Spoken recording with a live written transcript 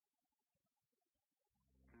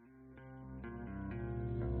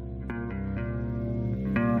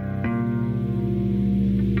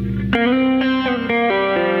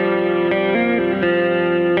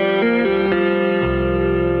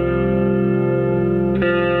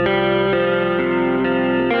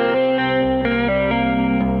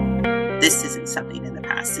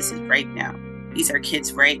right now. These are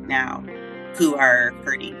kids right now who are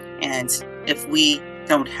hurting. And if we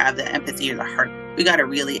don't have the empathy or the heart, we got to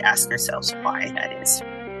really ask ourselves why that is.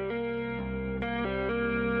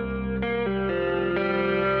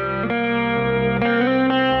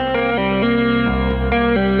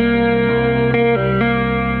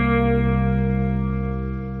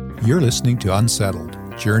 You're listening to Unsettled,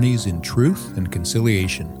 Journeys in Truth and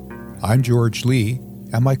Conciliation. I'm George Lee,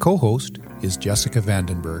 and my co-host is Jessica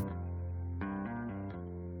Vandenberg.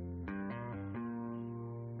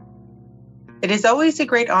 It is always a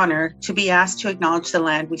great honor to be asked to acknowledge the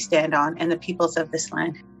land we stand on and the peoples of this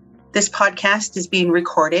land. This podcast is being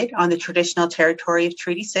recorded on the traditional territory of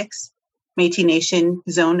Treaty 6, Métis Nation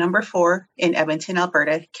Zone Number 4 in Edmonton,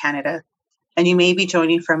 Alberta, Canada. And you may be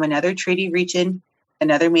joining from another treaty region,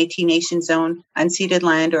 another Métis Nation zone, unceded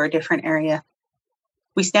land, or a different area.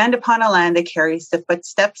 We stand upon a land that carries the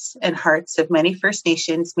footsteps and hearts of many First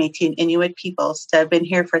Nations, Métis, and Inuit peoples that have been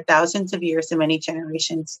here for thousands of years and many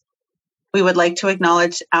generations. We would like to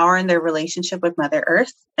acknowledge our and their relationship with Mother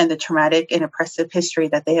Earth and the traumatic and oppressive history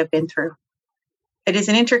that they have been through. It is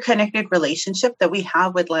an interconnected relationship that we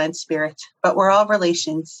have with land spirit, but we're all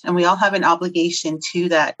relations and we all have an obligation to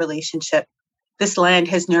that relationship. This land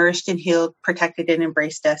has nourished and healed, protected and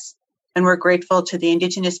embraced us. And we're grateful to the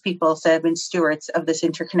Indigenous peoples that have been stewards of this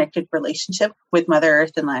interconnected relationship with Mother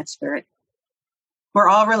Earth and Land Spirit. We're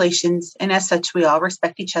all relations, and as such, we all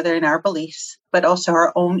respect each other in our beliefs, but also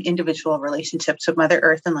our own individual relationships with Mother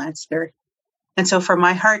Earth and Land Spirit. And so from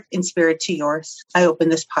my heart and spirit to yours, I open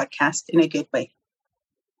this podcast in a good way.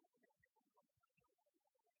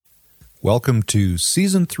 Welcome to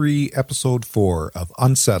Season 3, Episode 4 of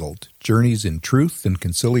Unsettled, Journeys in Truth and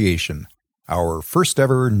Conciliation, our first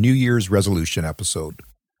ever New Year's resolution episode.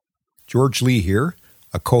 George Lee here,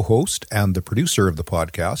 a co-host and the producer of the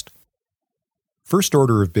podcast. First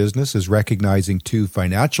order of business is recognizing two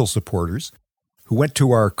financial supporters who went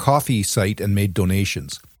to our Ko-fi site and made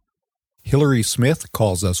donations. Hillary Smith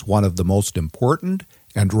calls us one of the most important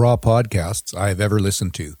and raw podcasts I have ever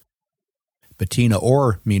listened to. Bettina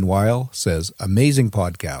Orr, meanwhile, says, amazing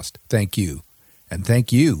podcast, thank you. And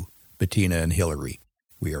thank you, Bettina and Hillary.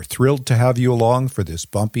 We are thrilled to have you along for this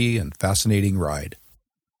bumpy and fascinating ride.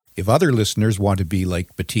 If other listeners want to be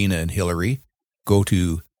like Bettina and Hillary, go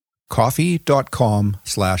to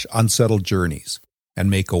ko-fi.com/unsettledjourneys and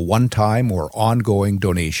make a one-time or ongoing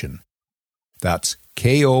donation. That's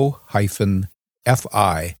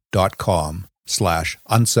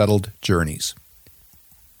ko-fi.com/unsettledjourneys.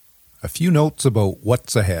 A few notes about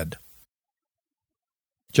what's ahead.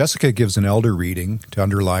 Jessica gives an elder reading to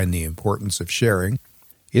underline the importance of sharing.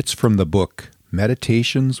 It's from the book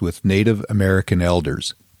Meditations with Native American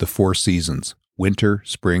Elders, The Four Seasons, Winter,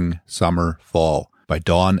 Spring, Summer, Fall, by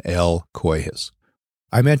Don L. Coyhis.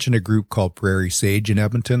 I mentioned a group called Prairie Sage in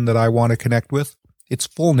Edmonton that I want to connect with. Its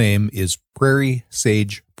full name is Prairie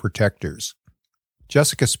Sage Protectors.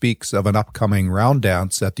 Jessica speaks of an upcoming round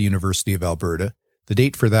dance at the University of Alberta. The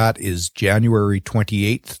date for that is January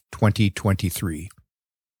 28th, 2023.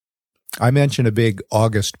 I mentioned a big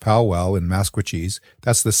August powwow in Maskwacis.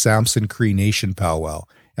 That's the Samson Cree Nation powwow.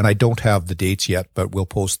 And I don't have the dates yet, but we'll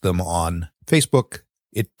post them on Facebook.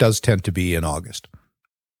 It does tend to be in August.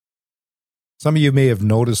 Some of you may have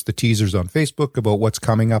noticed the teasers on Facebook about what's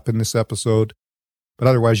coming up in this episode, but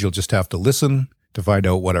otherwise you'll just have to listen to find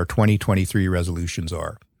out what our 2023 resolutions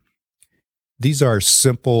are. These are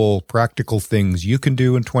simple, practical things you can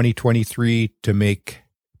do in 2023 to make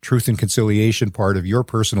truth and conciliation part of your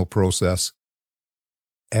personal process.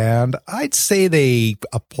 And I'd say they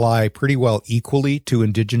apply pretty well equally to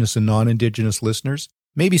Indigenous and non-Indigenous listeners,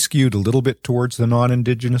 maybe skewed a little bit towards the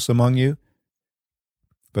non-Indigenous among you.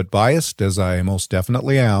 But biased, as I most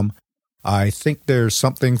definitely am, I think there's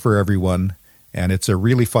something for everyone, and it's a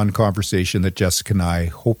really fun conversation that Jessica and I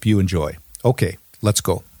hope you enjoy. Okay, let's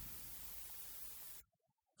go.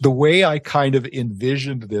 The way I kind of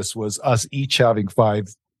envisioned this was us each having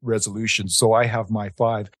 5 resolutions. So I have my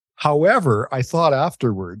 5. However, I thought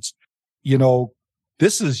afterwards,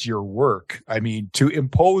 this is your work. I mean, to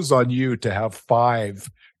impose on you to have 5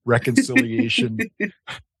 reconciliation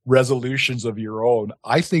resolutions of your own,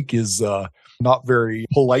 I think is not very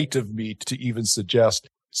polite of me to even suggest.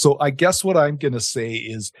 So I guess what I'm going to say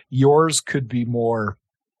is yours could be more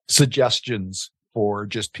suggestions for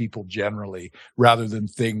just people generally, rather than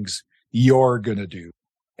things you're going to do.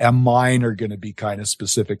 And mine are going to be kind of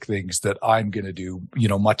specific things that I'm going to do,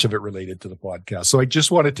 much of it related to the podcast. So I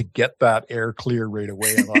just wanted to get that air clear right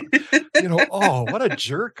away. I thought, oh, what a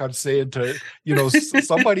jerk I'm saying to,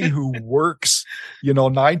 somebody who works,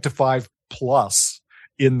 9 to 5 plus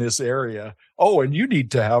in this area. Oh, and you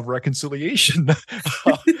need to have reconciliation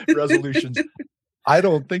resolutions. I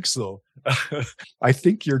don't think so. I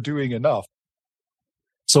think you're doing enough.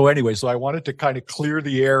 So anyway, so I wanted to kind of clear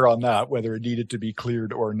the air on that, whether it needed to be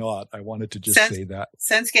cleared or not. I wanted to just say that.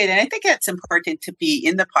 Sounds good. And I think it's important to be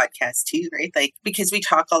in the podcast too, right? Like, because we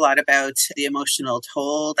talk a lot about the emotional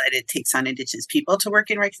toll that it takes on Indigenous people to work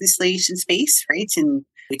in reconciliation space, right? And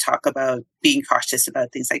we talk about being cautious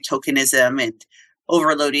about things like tokenism and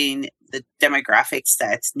overloading the demographics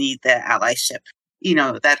that need the allyship. You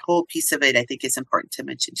know, that whole piece of it, I think, is important to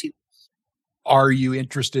mention too. Are you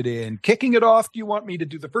interested in kicking it off? Do you want me to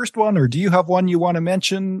do the first one, or do you have one you want to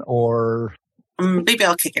mention, or? Maybe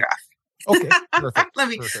I'll kick it off. Okay, perfect.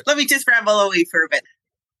 Let me just ramble away for a bit.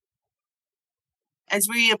 As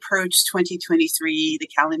we approach 2023, the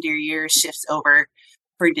calendar year shifts over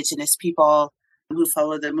for Indigenous people who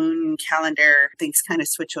follow the moon calendar. Things kind of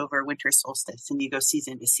switch over winter solstice, and you go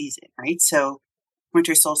season to season, right? So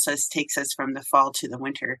winter solstice takes us from the fall to the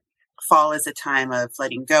winter. Fall is a time of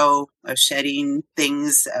letting go, of shedding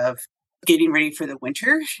things, of getting ready for the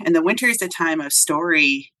winter. And the winter is a time of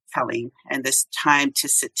storytelling, and this time to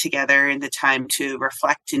sit together and the time to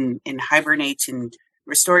reflect and hibernate and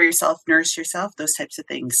restore yourself, nourish yourself, those types of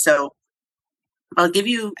things. So I'll give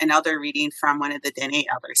you an elder reading from one of the Dene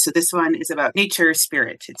elders. So this one is about nature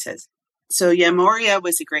spirit, it says. So Yamoria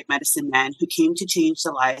was a great medicine man who came to change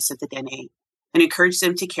the lives of the Dene and encourage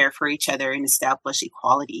them to care for each other and establish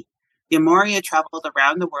equality. Yamoria traveled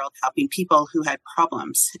around the world helping people who had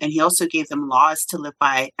problems, and he also gave them laws to live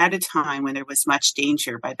by at a time when there was much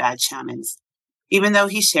danger by bad shamans. Even though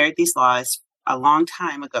he shared these laws a long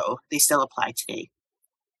time ago, they still apply today.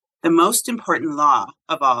 The most important law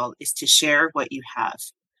of all is to share what you have.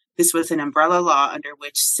 This was an umbrella law under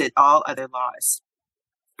which sit all other laws.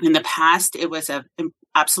 In the past, it was of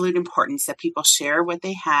absolute importance that people share what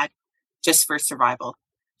they had just for survival.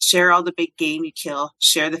 Share all the big game you kill.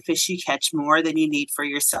 Share the fish you catch more than you need for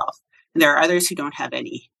yourself. And there are others who don't have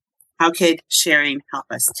any. How could sharing help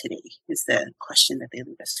us today is the question that they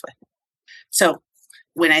leave us with. So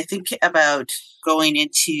when I think about going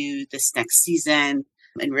into this next season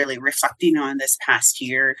and really reflecting on this past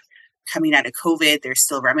year, coming out of COVID, there's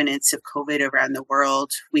still remnants of COVID around the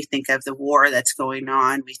world. We think of the war that's going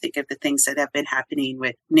on. We think of the things that have been happening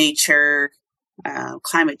with nature,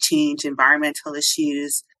 climate change, environmental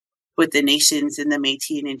issues, with the nations and the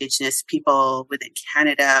Métis and Indigenous people within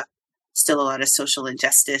Canada. Still a lot of social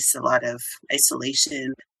injustice, a lot of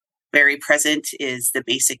isolation. Very present is the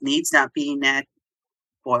basic needs not being met,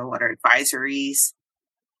 boil water advisories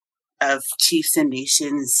of chiefs and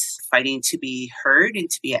nations fighting to be heard and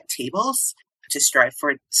to be at tables, to strive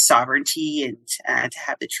for sovereignty and to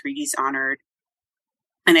have the treaties honored.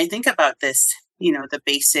 And I think about this, you know, the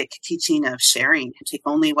basic teaching of sharing, take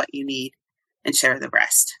only what you need and share the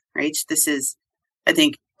rest, right? This is, I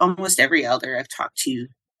think, almost every elder I've talked to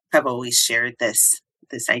have always shared this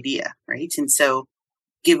idea, right? And so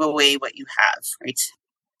give away what you have, right?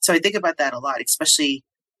 So I think about that a lot, especially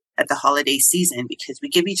at the holiday season, because we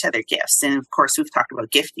give each other gifts. And of course, we've talked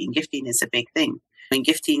about gifting. Gifting is a big thing. I mean,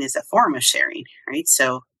 gifting is a form of sharing, right?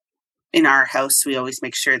 So in our house, we always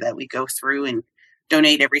make sure that we go through and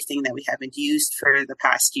donate everything that we haven't used for the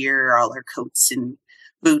past year, all our coats and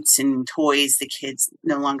boots and toys the kids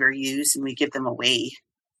no longer use, and we give them away,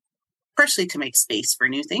 partially to make space for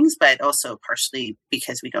new things, but also partially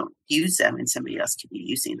because we don't use them and somebody else could be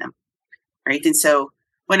using them, right? And so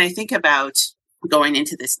when I think about going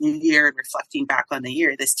into this new year and reflecting back on the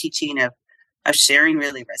year, this teaching of sharing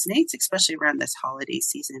really resonates, especially around this holiday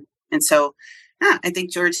season. And so I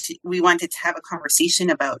think, George, we wanted to have a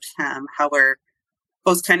conversation about how we're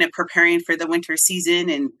both kind of preparing for the winter season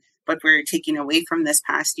and what we're taking away from this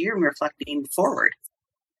past year and reflecting forward.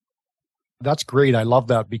 That's great. I love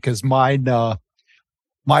that, because mine,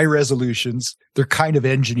 my resolutions, they're kind of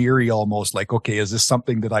engineering almost, like, okay, is this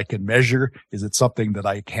something that I can measure? Is it something that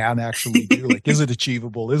I can actually do? Like, is it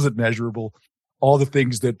achievable? Is it measurable? All the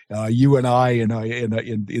things that you and I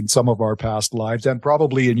in some of our past lives, and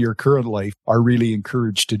probably in your current life, are really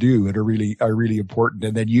encouraged to do and are really important.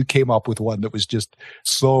 And then you came up with one that was just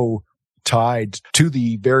so tied to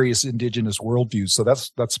the various Indigenous worldviews. So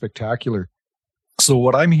that's spectacular. So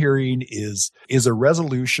what I'm hearing is a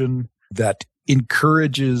resolution that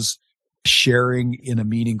encourages sharing in a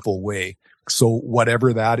meaningful way. So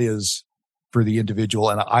whatever that is for the individual.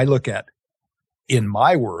 And I look at, in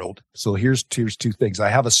my world, so here's two things. I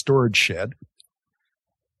have a storage shed,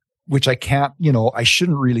 which I can't, I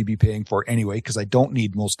shouldn't really be paying for anyway, because I don't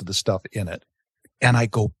need most of the stuff in it. And I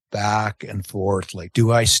go back and forth, like,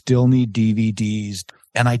 do I still need DVDs?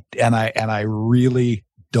 And I really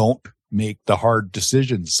don't make the hard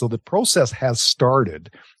decisions. So the process has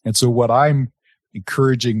started. And so what I'm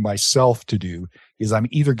encouraging myself to do is I'm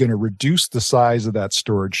either going to reduce the size of that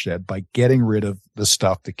storage shed by getting rid of the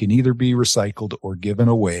stuff that can either be recycled or given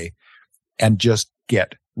away, and just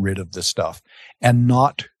get rid of the stuff and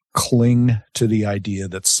not cling to the idea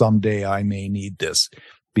that someday I may need this,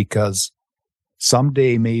 because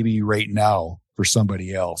someday may be right now for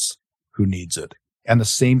somebody else who needs it. And the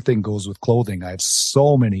same thing goes with clothing. I have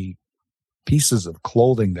so many pieces of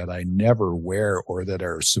clothing that I never wear or that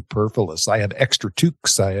are superfluous. I have extra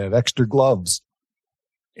toques. I have extra gloves.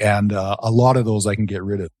 And a lot of those I can get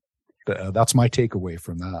rid of. That's my takeaway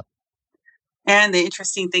from that. And the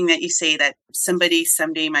interesting thing that you say that somebody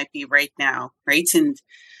someday might be right now, right? And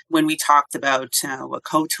when we talked about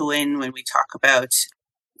Wahkohtowin, when we talk about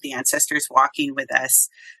the ancestors walking with us,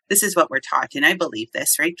 this is what we're taught. And I believe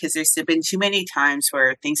this, right? Because there's been too many times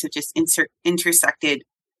where things have just intersected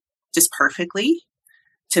just perfectly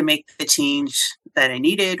to make the change that I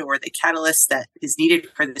needed, or the catalyst that is needed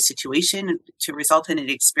for the situation to result in an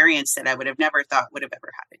experience that I would have never thought would have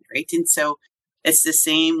ever happened, right? And so it's the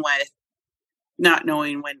same with not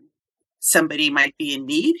knowing when somebody might be in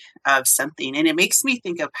need of something. And it makes me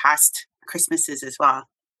think of past Christmases as well. I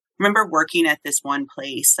remember working at this one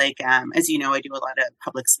place, as you know, I do a lot of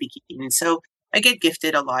public speaking. And so I get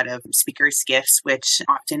gifted a lot of speakers' gifts, which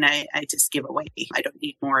often I just give away. I don't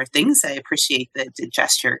need more things. I appreciate the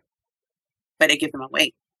gesture, but I give them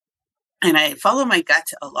away. And I follow my gut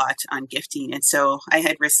a lot on gifting. And so I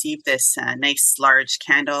had received this nice large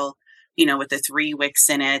candle, with the 3 wicks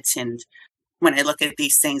in it. And when I look at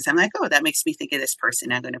these things, I'm like, oh, that makes me think of this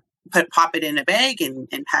person. I'm going to pop it in a bag and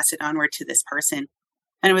pass it onward to this person.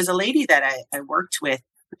 And it was a lady that I worked with.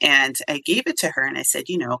 And I gave it to her and I said,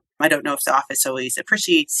 I don't know if the office always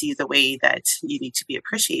appreciates you the way that you need to be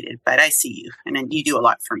appreciated, but I see you and then you do a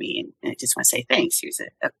lot for me. And I just want to say thanks. Here's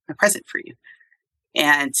a present for you.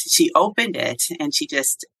 And she opened it and she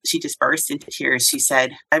just burst into tears. She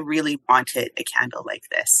said, I really wanted a candle like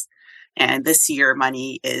this. And this year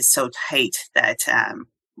money is so tight that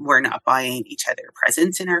we're not buying each other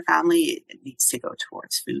presents in our family. It needs to go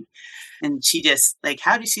towards food. And she just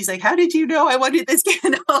she's like, how did you know I wanted this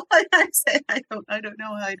candle? And I said, I don't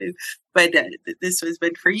know how I did, but this was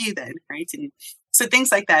meant for you then. Right. And so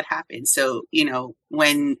things like that happen. So,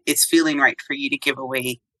 when it's feeling right for you to give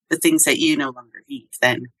away the things that you no longer need,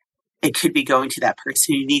 then it could be going to that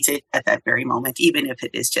person who needs it at that very moment, even if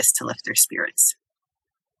it is just to lift their spirits.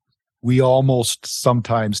 We almost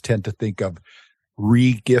sometimes tend to think of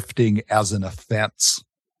regifting as an offense.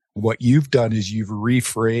 What you've done is you've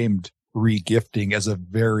reframed regifting as a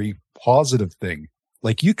very positive thing.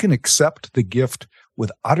 Like, you can accept the gift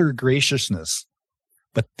with utter graciousness,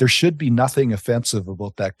 but there should be nothing offensive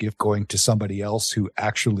about that gift going to somebody else who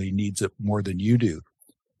actually needs it more than you do.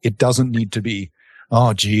 It doesn't need to be,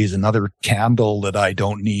 oh, geez, another candle that I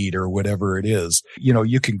don't need or whatever it is.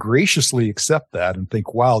 You can graciously accept that and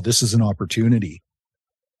think, wow, this is an opportunity.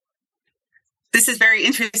 This is very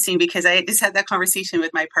interesting because I just had that conversation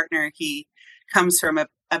with my partner. He comes from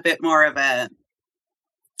a bit more of a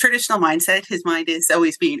traditional mindset. His mind is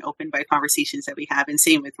always being opened by conversations that we have, and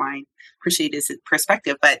same with mine. Appreciate his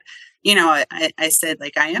perspective. But, I said,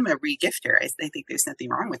 I am a regifter. I think there's nothing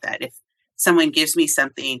wrong with that. If someone gives me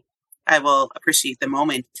something, I will appreciate the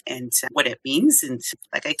moment and what it means. And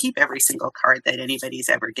I keep every single card that anybody's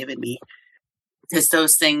ever given me, because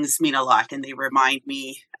those things mean a lot and they remind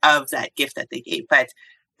me of that gift that they gave. But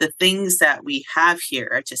the things that we have here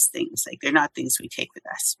are just things. They're not things we take with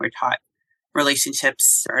us. We're taught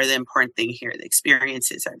relationships are the important thing here. The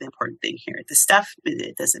experiences are the important thing here. The stuff,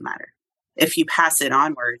 it doesn't matter. If you pass it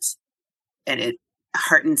onwards and it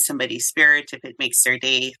heartens somebody's spirit, if it makes their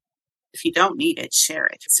day, if you don't need it, share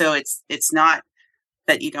it. So it's not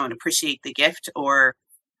that you don't appreciate the gift, or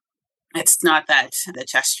it's not that the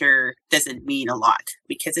gesture doesn't mean a lot,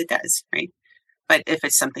 because it does, right? But if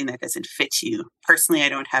it's something that doesn't fit you, personally, I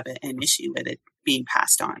don't have an issue with it being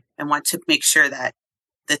passed on. I want to make sure that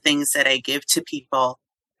the things that I give to people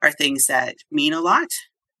are things that mean a lot.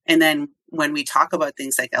 And then when we talk about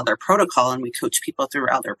things like elder protocol and we coach people through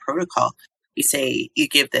elder protocol, we say you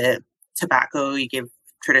give the tobacco, you give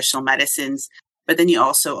traditional medicines, but then you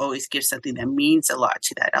also always give something that means a lot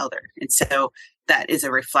to that elder. And so that is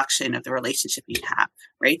a reflection of the relationship you have,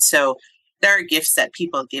 right? So there are gifts that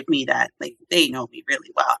people give me that they know me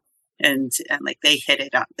really well, and they hit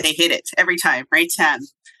it every time, right?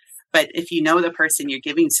 But if you know the person you're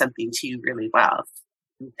giving something to really well,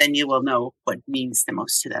 then you will know what means the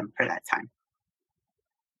most to them for that time.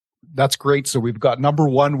 That's great. So we've got number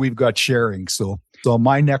one, we've got sharing. So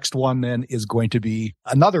my next one then is going to be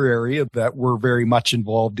another area that we're very much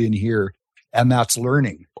involved in here, and that's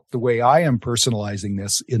learning. The way I am personalizing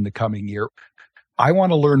this in the coming year, I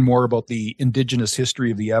want to learn more about the Indigenous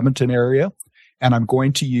history of the Edmonton area, and I'm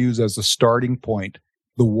going to use as a starting point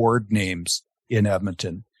the ward names in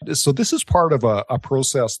Edmonton. So this is part of a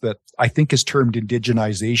process that I think is termed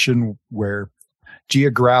indigenization, where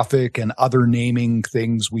geographic and other naming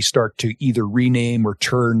things, we start to either rename or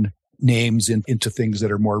turn names into things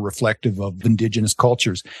that are more reflective of Indigenous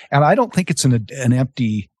cultures. And I don't think it's an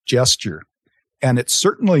empty gesture. And it's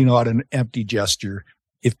certainly not an empty gesture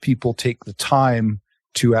if people take the time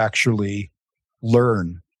to actually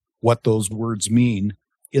learn what those words mean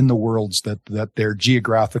in the worlds that they're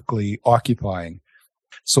geographically occupying.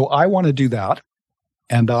 So I want to do that.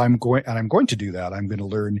 And I'm going to do that. I'm going to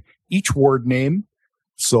learn each ward name.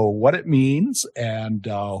 So what it means and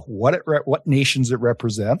what nations it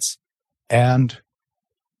represents and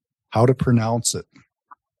how to pronounce it.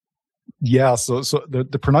 Yeah, so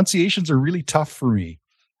the pronunciations are really tough for me.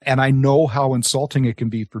 And I know how insulting it can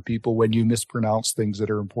be for people when you mispronounce things that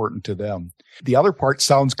are important to them. The other part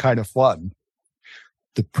sounds kind of fun.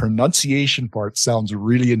 The pronunciation part sounds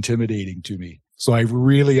really intimidating to me. So I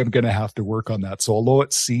really am going to have to work on that. So although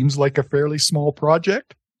it seems like a fairly small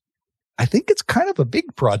project, I think it's kind of a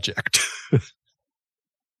big project.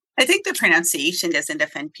 I think the pronunciation doesn't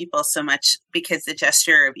offend people so much because the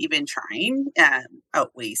gesture of even trying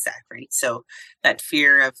outweighs that, right? So that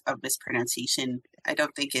fear of mispronunciation, I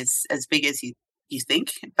don't think is as big as you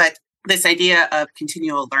think. But this idea of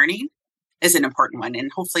continual learning is an important one.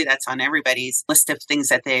 And hopefully that's on everybody's list of things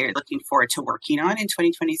that they're looking forward to working on in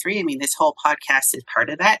 2023. I mean, this whole podcast is part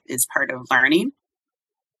of that, is part of learning.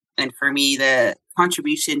 And for me, the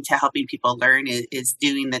contribution to helping people learn is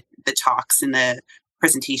doing the talks and the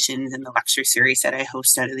presentations and the lecture series that I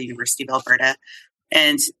host out of the University of Alberta.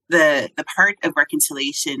 And the part of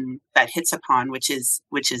reconciliation that hits upon, which is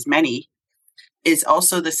many, is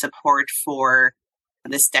also the support for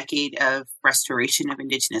this decade of restoration of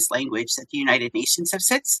Indigenous language that the United Nations have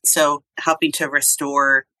set. So helping to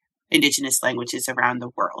restore Indigenous languages around the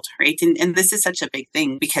world, right? And this is such a big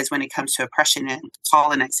thing because when it comes to oppression and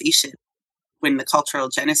colonization, when the cultural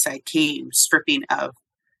genocide came, stripping of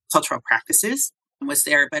cultural practices was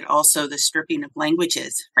there, but also the stripping of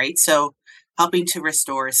languages, right? So helping to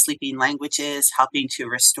restore sleeping languages, helping to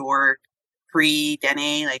restore Cree,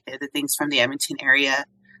 Dene, like the things from the Edmonton area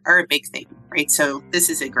are a big thing, right? So this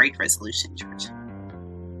is a great resolution, George.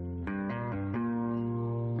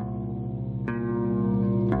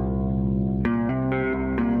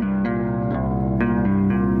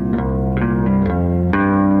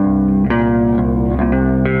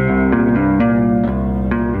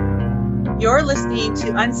 You're listening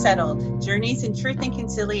to Unsettled, Journeys in Truth and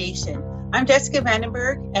Conciliation. I'm Jessica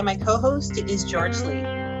Vandenberg, and my co-host is George Lee.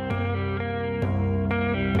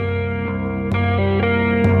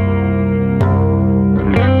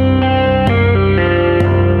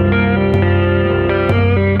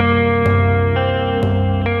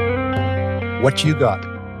 What you got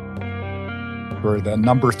for the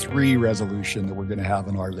number 3 resolution that we're going to have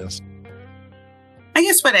on our list? I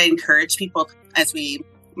guess what I encourage people, as we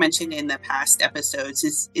mentioned in the past episodes,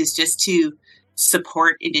 is just to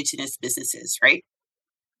support Indigenous businesses, right?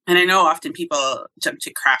 And I know often people jump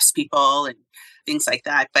to craftspeople and things like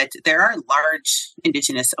that, but there are large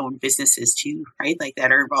Indigenous owned businesses too, right? Like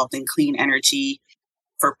that are involved in clean energy,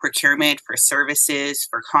 for procurement, for services,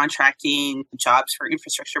 for contracting, jobs for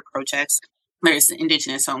infrastructure projects. There's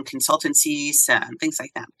Indigenous owned consultancies, things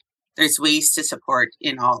like that. There's ways to support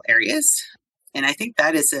in all areas. And I think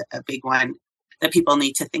that is a big one that people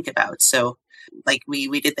need to think about. So like we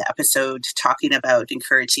did the episode talking about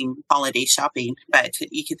encouraging holiday shopping, but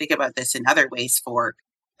you can think about this in other ways for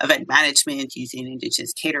event management, using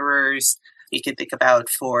Indigenous caterers. You can think about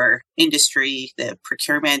for industry, the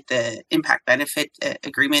procurement, the impact benefit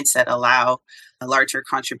agreements that allow a larger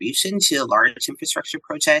contribution to large infrastructure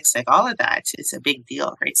projects. Like all of that is a big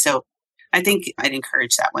deal, right? So I think I'd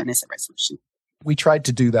encourage that one as a resolution. We tried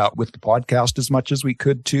to do that with the podcast as much as we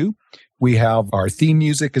could too. We have our theme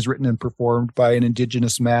music is written and performed by an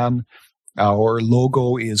Indigenous man. Our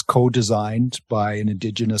logo is co-designed by an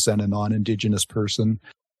Indigenous and a non-Indigenous person.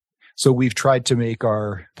 So we've tried to make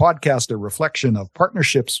our podcast a reflection of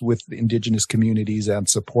partnerships with Indigenous communities and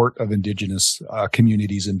support of Indigenous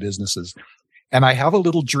communities and businesses. And I have a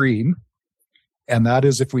little dream, and that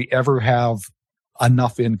is if we ever have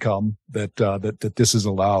enough income that this is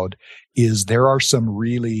allowed, is there are some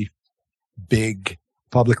really big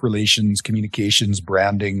public relations, communications,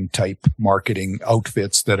 branding type marketing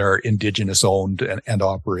outfits that are Indigenous owned and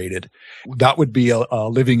operated. That would be a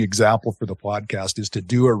living example for the podcast, is to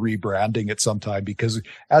do a rebranding at some time, because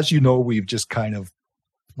as you know, we've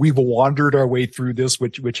wandered our way through this,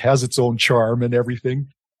 which has its own charm and everything.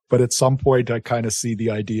 But at some point I kind of see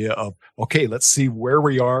the idea of, okay, let's see where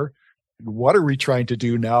we are. What are we trying to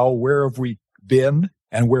do now? Where have we been?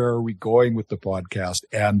 And where are we going with the podcast?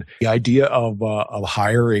 And the idea of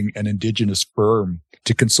hiring an Indigenous firm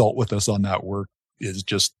to consult with us on that work is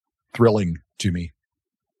just thrilling to me.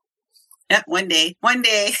 Yeah, one day.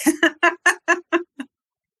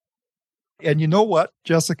 And you know what,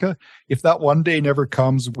 Jessica? If that one day never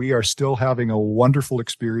comes, we are still having a wonderful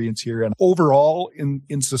experience here. And overall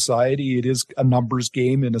in society, it is a numbers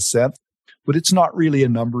game in a sense, but it's not really a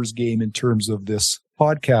numbers game in terms of this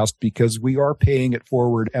podcast, because we are paying it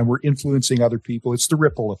forward and we're influencing other people. It's the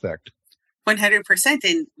ripple effect. 100%.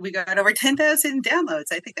 And we got over 10,000 downloads.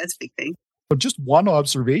 I think that's a big thing. But just one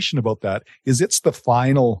observation about that is it's the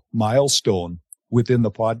final milestone within the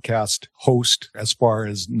podcast host as far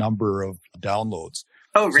as number of downloads.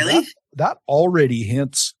 Oh, really? So that already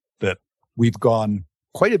hints that we've gone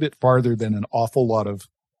quite a bit farther than an awful lot of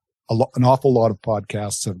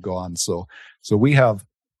podcasts have gone. So we have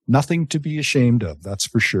nothing to be ashamed of. That's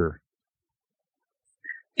for sure.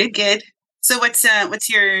 Good. So what's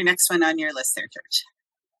your next one on your list there, George?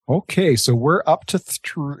 Okay, so we're up to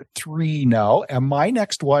three now. And my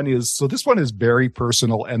next one is, so this one is very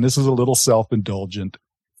personal, and this is a little self-indulgent,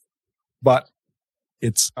 but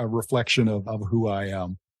it's a reflection of who I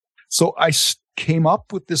am. So I came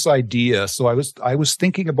up with this idea. So I was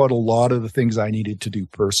thinking about a lot of the things I needed to do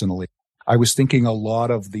personally. I was thinking a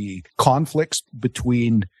lot of the conflicts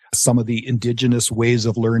between some of the Indigenous ways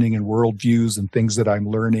of learning and worldviews and things that I'm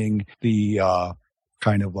learning, the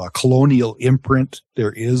kind of a colonial imprint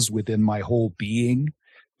there is within my whole being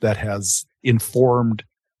that has informed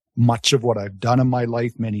much of what I've done in my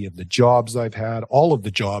life, many of the jobs I've had, all of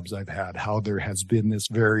the jobs I've had, how there has been this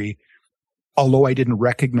very, although I didn't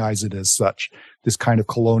recognize it as such, this kind of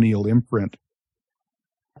colonial imprint.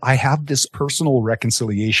 I have this personal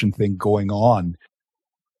reconciliation thing going on.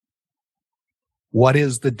 What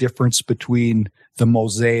is the difference between the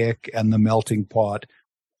mosaic and the melting pot?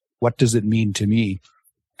 What does it mean to me?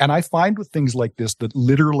 And I find with things like this that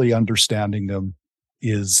literally understanding them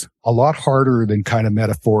is a lot harder than kind of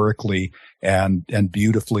metaphorically and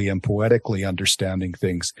beautifully and poetically understanding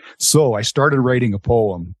things. So I started writing a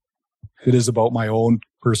poem that is about my own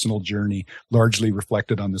personal journey, largely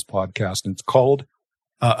reflected on this podcast. And it's called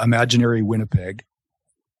Imaginary Winnipeg.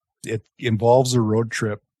 It involves a road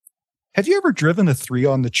trip. Have you ever driven a 3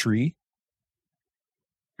 on the Tree?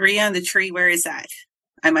 3 on the Tree, where is that?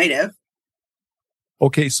 I might have.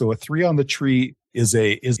 Okay, so a 3 on the Tree is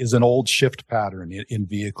an old shift pattern in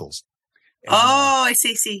vehicles. And, I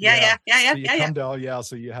see. Yeah. So you come down,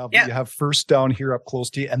 so you have first down here up close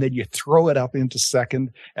to you, and then you throw it up into second,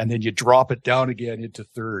 and then you drop it down again into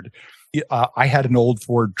third. I had an old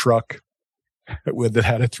Ford truck that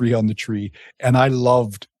had a 3 on the Tree, and I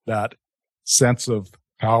loved that sense of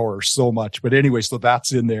power so much. But anyway, so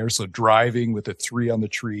that's in there. So driving with a 3 on the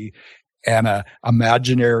Tree and a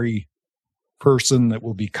imaginary person that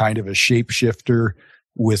will be kind of a shapeshifter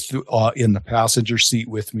with in the passenger seat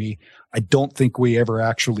with me. I don't think we ever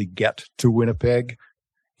actually get to Winnipeg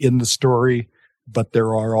in the story, but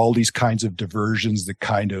there are all these kinds of diversions that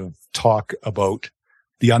kind of talk about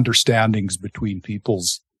the understandings between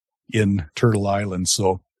peoples in Turtle Island.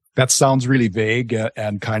 So that sounds really vague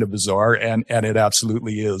and kind of bizarre, and it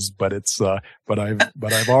absolutely is. But it's but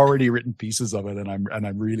I've already written pieces of it, and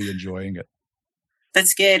I'm really enjoying it.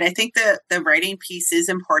 That's good. I think the writing piece is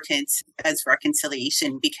important as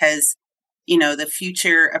reconciliation, because the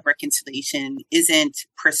future of reconciliation isn't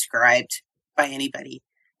prescribed by anybody.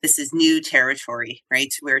 This is new territory,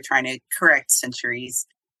 right? We're trying to correct centuries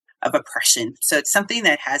of oppression. So it's something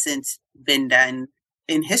that hasn't been done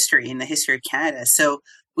in the history of Canada. So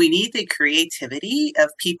we need the creativity of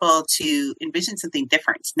people to envision something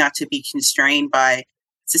different, not to be constrained by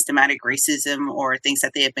systematic racism or things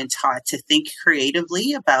that they have been taught, to think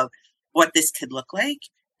creatively about what this could look like.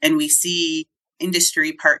 And we see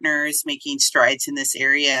industry partners making strides in this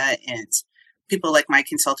area, and people like my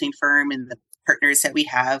consulting firm and the partners that we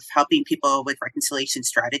have helping people with reconciliation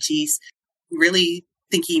strategies, really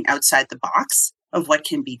thinking outside the box of what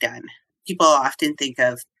can be done. People often think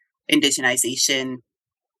of indigenization,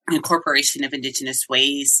 incorporation of Indigenous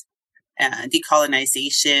ways,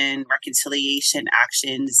 decolonization, reconciliation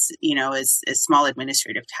actions, as small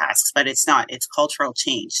administrative tasks, but it's not. It's cultural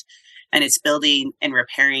change. And it's building and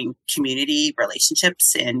repairing community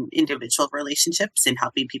relationships and individual relationships and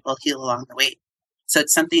helping people heal along the way. So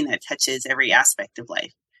it's something that touches every aspect of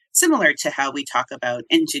life. Similar to how we talk about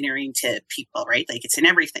engineering to people, right? Like it's in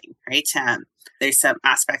everything, right? There's some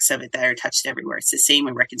aspects of it that are touched everywhere. It's the same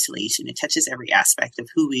in reconciliation. It touches every aspect of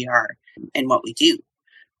who we are and what we do.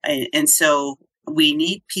 And so we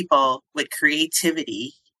need people with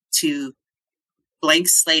creativity to blank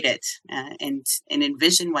slate it and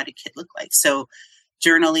envision what it could look like. So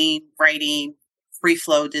journaling, writing, free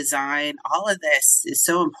flow design, all of this is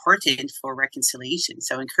so important for reconciliation.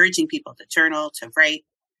 So encouraging people to journal, to write.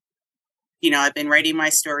 I've been writing my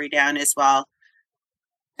story down as well.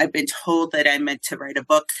 I've been told that I'm meant to write a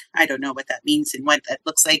book. I don't know what that means and what that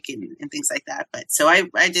looks like and things like that. But so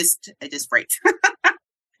I just write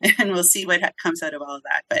and we'll see what comes out of all of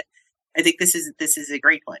that. But I think this is a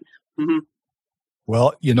great one. Mm-hmm.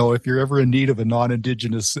 Well, if you're ever in need of a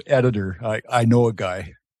non-Indigenous editor, I know a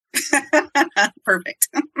guy. Perfect.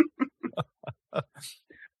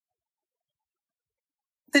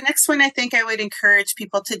 The next one I think I would encourage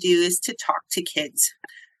people to do is to talk to kids.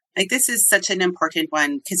 Like this is such an important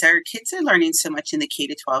one because our kids are learning so much in the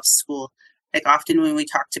K-12 school. Like often when we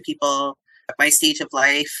talk to people at my stage of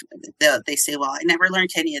life, they say, well, I never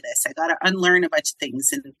learned any of this. I got to unlearn a bunch of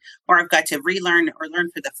things or I've got to relearn or learn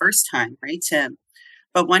for the first time, right?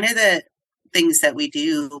 But one of the things that we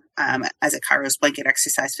do as a Kairos Blanket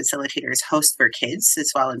Exercise Facilitator is host for kids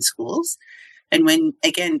as well in schools. And when,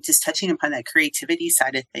 again, just touching upon that creativity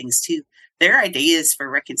side of things too, their ideas for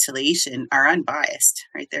reconciliation are unbiased,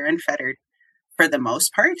 right? They're unfettered for the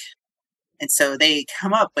most part. And so they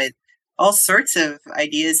come up with all sorts of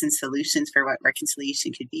ideas and solutions for what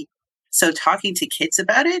reconciliation could be. So talking to kids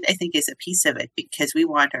about it, I think, is a piece of it because we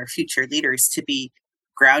want our future leaders to be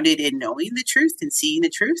grounded in knowing the truth and seeing the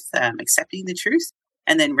truth, accepting the truth,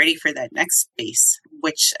 and then ready for that next space,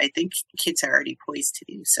 which I think kids are already poised to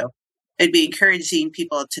do. So I'd be encouraging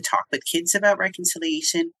people to talk with kids about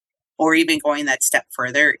reconciliation or even going that step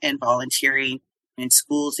further and volunteering in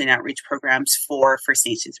schools and outreach programs for First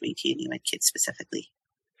Nations, Métis, and Inuit kids specifically.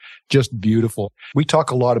 Just beautiful. We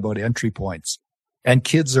talk a lot about entry points, and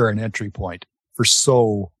kids are an entry point for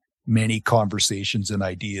so many conversations and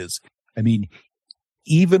ideas. I mean,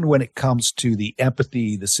 even when it comes to the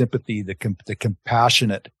empathy, the sympathy, the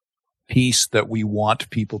compassionate piece that we want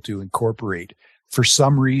people to incorporate, for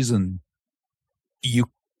some reason, you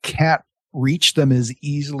can't reach them as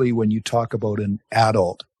easily when you talk about an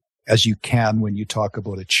adult as you can when you talk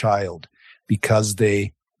about a child, because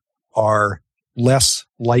they are less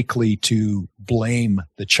likely to blame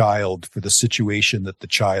the child for the situation that the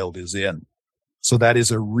child is in. So that is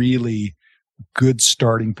a really good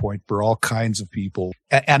starting point for all kinds of people.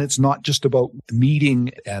 And it's not just about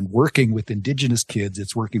meeting and working with Indigenous kids.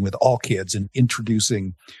 It's working with all kids and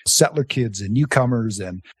introducing settler kids and newcomers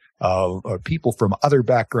and people from other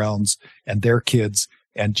backgrounds and their kids,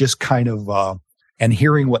 and just kind of and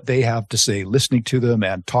hearing what they have to say, listening to them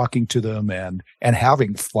and talking to them and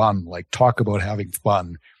having fun, like talk about having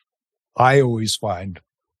fun. I always find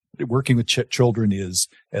working with children is,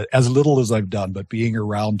 as little as I've done, but being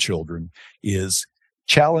around children is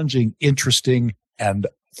challenging, interesting, and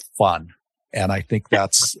fun. And I think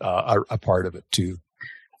that's a part of it too.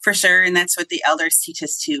 For sure. And that's what the elders teach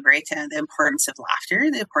us too, right? The importance of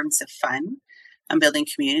laughter, the importance of fun, and building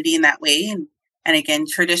community in that way. And again,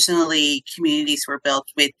 traditionally, communities were built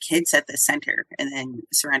with kids at the center and then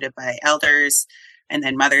surrounded by elders and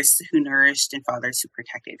then mothers who nourished and fathers who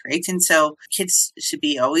protected, right? And so kids should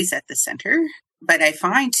be always at the center. But I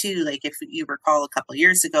find too, like if you recall a couple of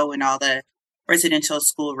years ago when all the residential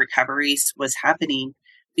school recoveries was happening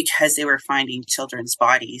because they were finding children's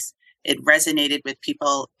bodies, it resonated with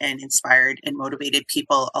people and inspired and motivated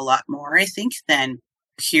people a lot more, I think, than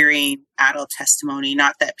hearing adult testimony.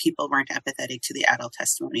 Not that people weren't empathetic to the adult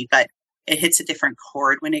testimony, but it hits a different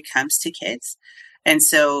chord when it comes to kids. And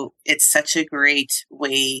so it's such a great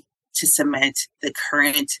way to cement the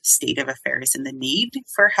current state of affairs and the need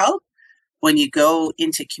for help when you go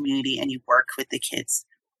into community and you work with the kids.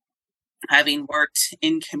 Having worked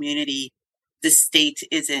in community, the state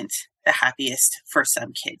isn't the happiest for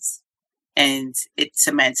some kids. And it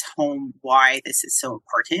cements home why this is so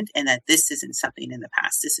important and that this isn't something in the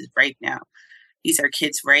past. This is right now. These are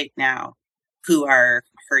kids right now who are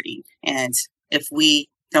hurting. And if we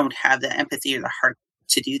don't have the empathy or the heart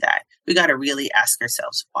to do that, we got to really ask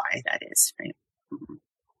ourselves why that is, right? Mm-hmm.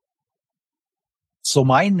 So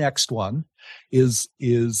my next one is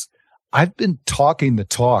I've been talking the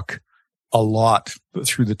talk a lot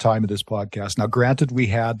through the time of this podcast. Now, granted, we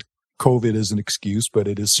had COVID as an excuse, but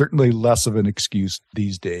it is certainly less of an excuse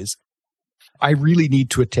these days. I really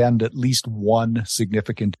need to attend at least one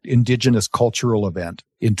significant Indigenous cultural event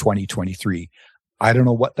in 2023. I don't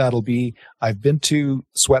know what that'll be. I've been to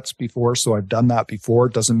Sweats before, so I've done that before.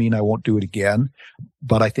 Doesn't mean I won't do it again,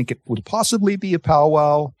 but I think it would possibly be a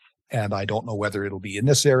powwow, and I don't know whether it'll be in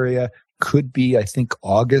this area. Could be, I think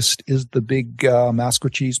August is the big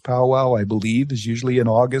Maskwacis powwow, I believe, is usually in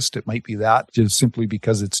August. It might be that, just simply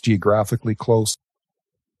because it's geographically close.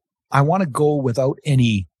 I want to go without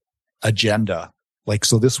any agenda.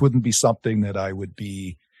 So this wouldn't be something that I would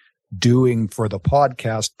be doing for the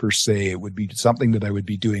podcast per se. It would be something that I would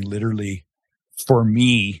be doing literally for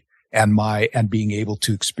me and being able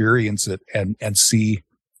to experience it and see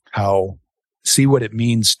what it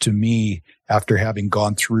means to me after having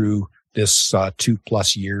gone through this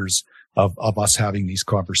 2+ years of us having these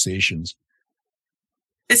conversations.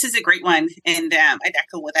 This is a great one. And I'd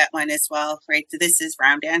echo with that one as well, right? This is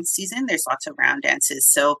round dance season. There's lots of round dances.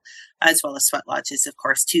 So as well as sweat lodges, of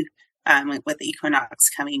course, too, with the equinox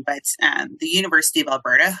coming. But the University of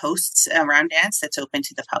Alberta hosts a round dance that's open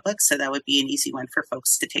to the public. So that would be an easy one for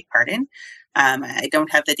folks to take part in. I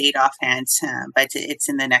don't have the date offhand, but it's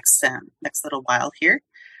in the next little while here,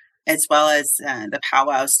 as well as the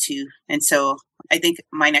powwows too. And so I think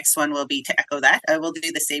my next one will be to echo that. I will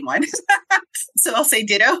do the same one. So I'll say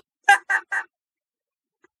ditto.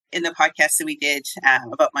 In the podcast that we did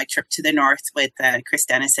about my trip to the north with Chris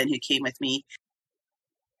Dennison, who came with me,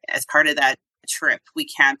 as part of that trip, we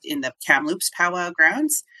camped in the Kamloops powwow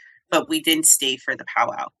grounds, but we didn't stay for the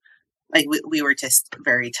powwow. We were just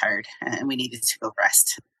very tired and we needed to go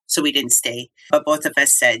rest. So we didn't stay. But both of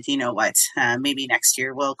us said, you know what, maybe next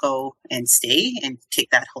year we'll go and stay and take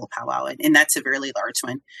that whole powwow. And that's a really large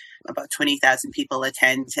one. About 20,000 people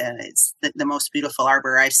attend. It's the most beautiful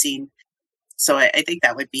arbor I've seen. So I think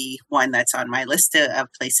that would be one that's on my list of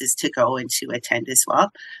places to go and to attend as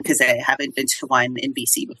well, because I haven't been to one in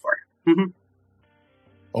BC before. Mm-hmm.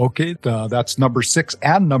 Okay, that's number 6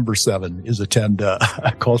 and number 7 is attend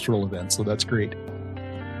a cultural event. So that's great.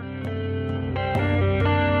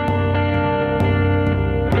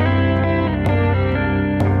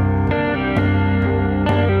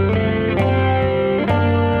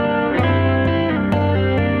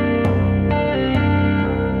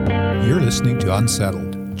 You're listening to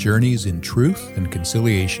Unsettled, Journeys in Truth and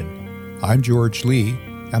Conciliation. I'm George Lee,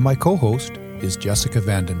 and my co-host is Jessica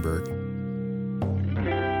Vandenberg.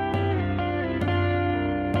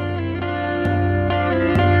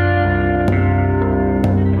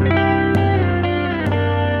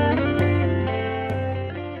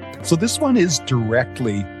 So this one is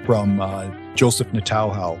directly from Joseph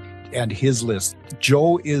Natauhau and his list.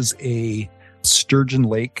 Joe is a Sturgeon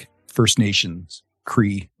Lake First Nations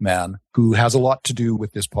Cree man who has a lot to do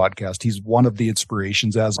with this podcast. He's one of the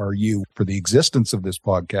inspirations, as are you, for the existence of this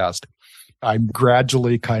podcast. I'm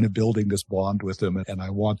gradually kind of building this bond with him, and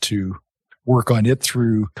I want to work on it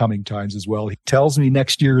through coming times as well. He tells me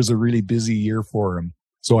next year is a really busy year for him.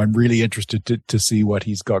 So I'm really interested to see what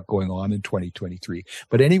he's got going on in 2023.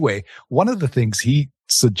 But anyway, one of the things he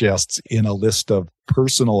suggests in a list of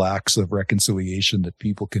personal acts of reconciliation that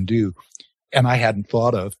people can do, and I hadn't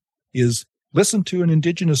thought of, is listen to an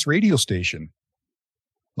Indigenous radio station.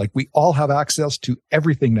 We all have access to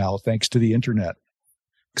everything now, thanks to the internet.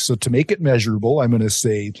 So to make it measurable, I'm going to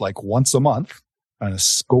say once a month, I'm going to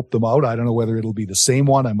scope them out. I don't know whether it'll be the same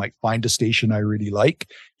one. I might find a station I really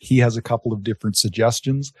like. He has a couple of different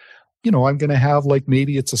suggestions. I'm going to have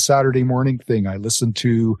maybe it's a Saturday morning thing. I listen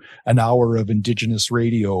to an hour of Indigenous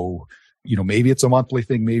radio. Maybe it's a monthly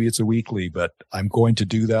thing, maybe it's a weekly, but I'm going to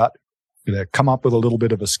do that. I'm going to come up with a little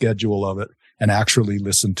bit of a schedule of it and actually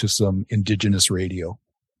listen to some Indigenous radio.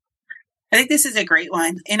 I think this is a great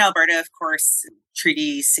one. In Alberta, of course,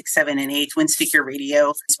 Treaty 6, 7, and 8, Wind Speaker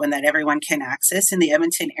Radio is one that everyone can access. In the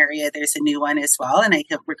Edmonton area, there's a new one as well, and I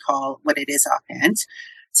can't recall what it is offhand.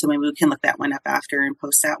 So maybe we can look that one up after and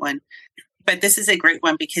post that one. But this is a great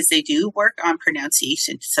one because they do work on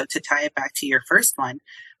pronunciation. So to tie it back to your first one,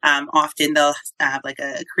 often they'll have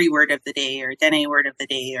a Cree word of the day or a Dene word of the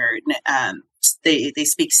day, or they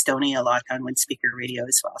speak Stoney a lot on Wind Speaker Radio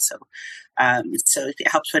as well. So it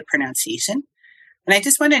helps with pronunciation. And I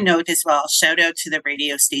just want to note as well, shout out to the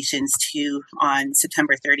radio stations too on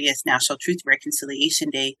September 30th, National Truth Reconciliation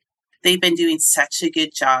Day. They've been doing such a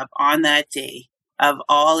good job on that day of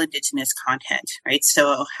all Indigenous content, right?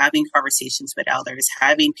 So having conversations with elders,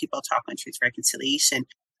 having people talk on truth reconciliation,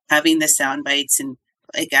 having the sound bites. And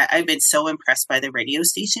I've been so impressed by the radio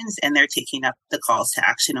stations, and they're taking up the calls to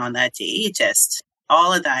action on that day. Just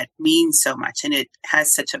all of that means so much, and it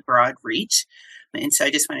has such a broad reach. And so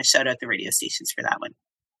I just want to shout out the radio stations for that one.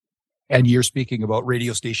 And you're speaking about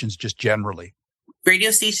radio stations just generally.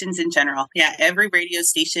 Radio stations in general. Yeah, every radio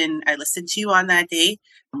station I listened to on that day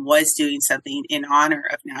was doing something in honor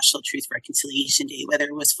of National Truth Reconciliation Day, whether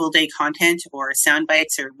it was full day content or sound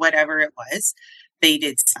bites or whatever it was, they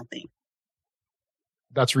did something.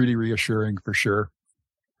 That's really reassuring for sure.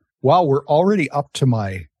 Wow, we're already up to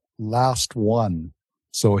my last one.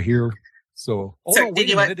 So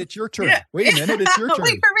wait a minute, it's your turn. Yeah. Wait a minute, it's your turn.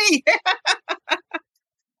 Wait for me.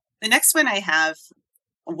 The next one I have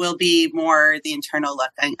will be more the internal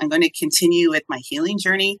look. I'm going to continue with my healing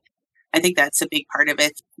journey. I think that's a big part of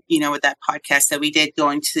it. With that podcast that we did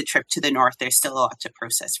going to the trip to the north, there's still a lot to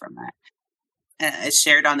process from that. As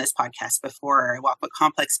shared on this podcast before, I walk with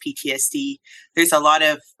complex PTSD. There's a lot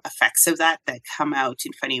of effects of that come out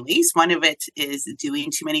in funny ways. One of it is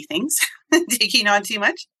doing too many things, taking on too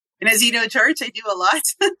much. And as you know, George, I do a lot.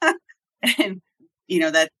 And,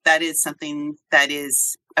 that is something that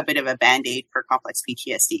is a bit of a Band-Aid for complex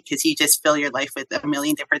PTSD, because you just fill your life with a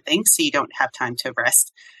million different things. So you don't have time to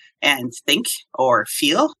rest and think or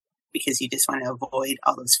feel, because you just want to avoid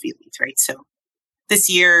all those feelings, right? So this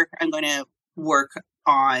year, I'm going to work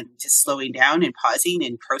on just slowing down and pausing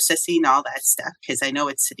and processing all that stuff, because I know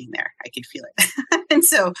it's sitting there. I can feel it. And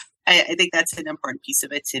so I think that's an important piece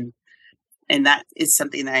of it. And that is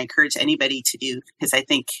something that I encourage anybody to do, because I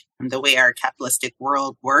think the way our capitalistic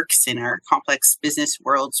world works and our complex business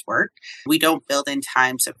worlds work, we don't build in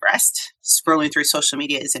times of rest. Scrolling through social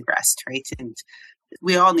media isn't rest, right? And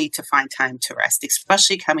we all need to find time to rest,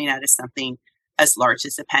 especially coming out of something as large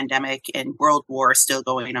as the pandemic and world war still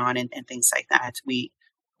going on and things like that. We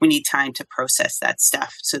need time to process that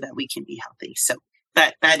stuff so that we can be healthy. So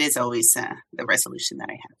that is always the resolution that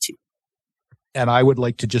I have too. And I would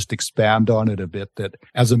like to just expand on it a bit, that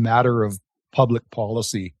as a matter of public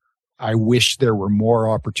policy, I wish there were more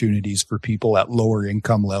opportunities for people at lower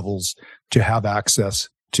income levels to have access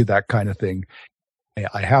to that kind of thing.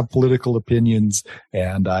 I have political opinions,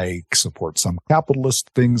 and I support some capitalist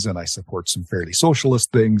things, and I support some fairly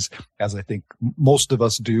socialist things, as I think most of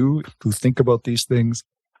us do who think about these things.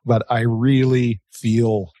 But I really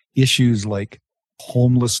feel issues like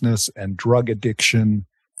homelessness and drug addiction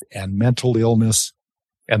and mental illness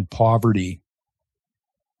and poverty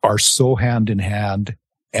are so hand in hand,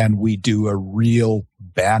 and we do a real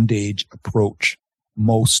Band-Aid approach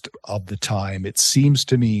most of the time. It seems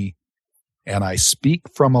to me, and I speak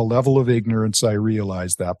from a level of ignorance, I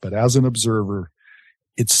realize that, but as an observer,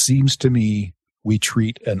 it seems to me we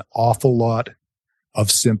treat an awful lot of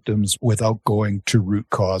symptoms without going to root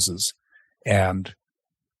causes. And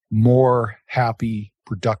more happy,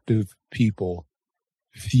 productive people,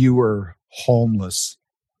 fewer homeless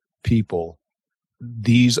people.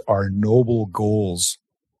 These are noble goals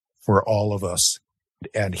for all of us.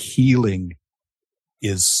 And healing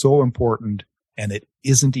is so important, and it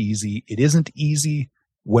isn't easy. It isn't easy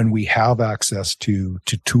when we have access to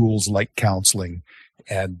tools like counseling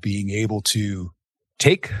and being able to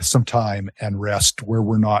take some time and rest where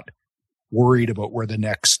we're not worried about where the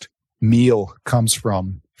next meal comes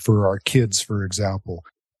from for our kids, for example.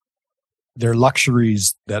 They're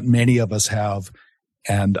luxuries that many of us have,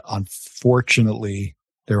 and unfortunately,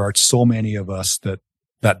 there are so many of us that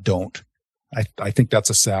don't. I think that's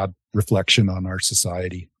a sad reflection on our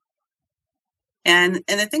society. And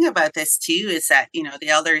the thing about this too is that, the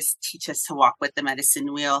elders teach us to walk with the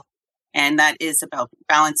medicine wheel, and that is about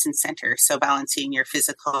balance and center. So balancing your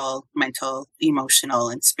physical, mental, emotional,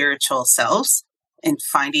 and spiritual selves, and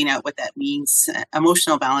finding out what that means.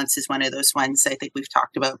 Emotional balance is one of those ones I think we've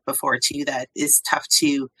talked about before too, that is tough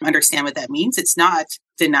to understand what that means. It's not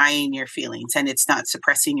denying your feelings, and it's not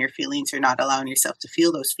suppressing your feelings or not allowing yourself to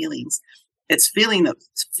feel those feelings. It's feeling those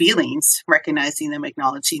feelings, recognizing them,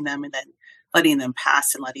 acknowledging them, and then letting them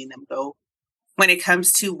pass and letting them go. When it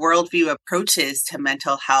comes to worldview approaches to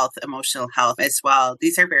mental health, emotional health as well,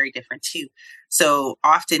 these are very different too. So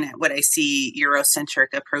often what I see Eurocentric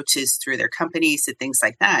approaches through their companies and things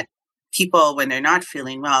like that, people, when they're not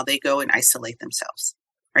feeling well, they go and isolate themselves,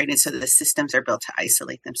 right? And so the systems are built to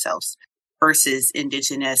isolate themselves, versus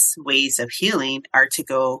Indigenous ways of healing are to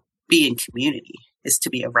go be in community, is to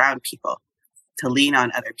be around people, to lean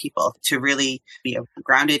on other people, to really be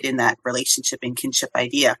grounded in that relationship and kinship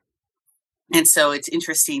idea. And so it's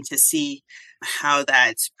interesting to see how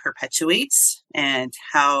that perpetuates and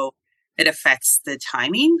how it affects the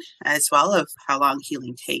timing as well of how long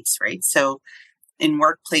healing takes, right? So in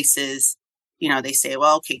workplaces, they say,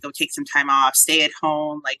 well, okay, go take some time off, stay at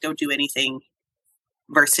home, don't do anything,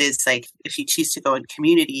 versus if you choose to go in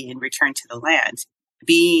community and return to the land,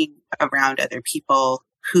 being around other people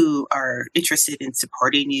who are interested in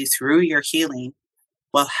supporting you through your healing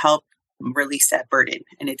will help release that burden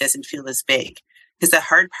and it doesn't feel as big. Because the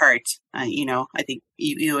hard part, I think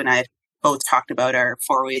you and I have both talked about our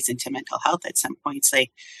forays into mental health at some points,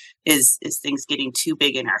 like is things getting too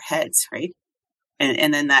big in our heads, right?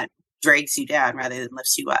 And then that drags you down rather than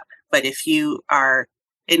lifts you up. But if you are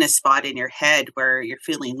in a spot in your head where you're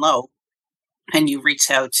feeling low and you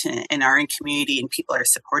reach out and are in community and people are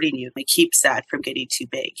supporting you, it keeps that from getting too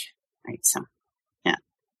big, right? So, yeah.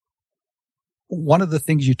 One of the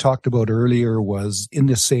things you talked about earlier was in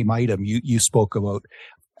this same item, you spoke about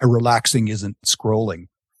relaxing isn't scrolling.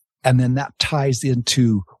 And then that ties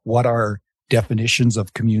into what our definitions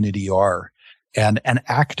of community are and an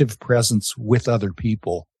active presence with other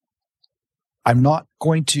people. I'm not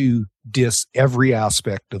going to diss every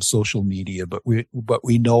aspect of social media, but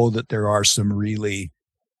we know that there are some really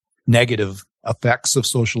negative effects of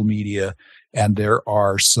social media, and there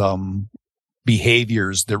are some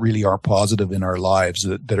behaviors that really are positive in our lives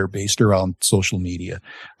that are based around social media.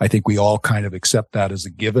 I think we all kind of accept that as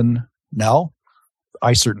a given now.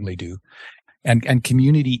 I certainly do. And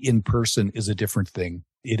community in person is a different thing.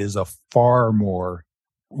 It is a far more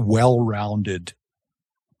well-rounded,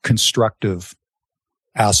 constructive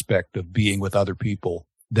aspect of being with other people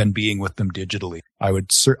than being with them digitally. I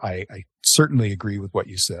certainly agree with what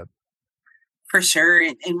you said. For sure.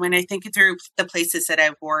 And when I think through the places that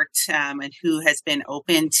I've worked and who has been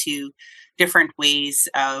open to different ways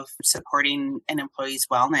of supporting an employee's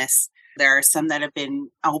wellness, there are some that have been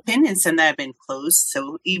open and some that have been closed.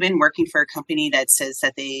 So even working for a company that says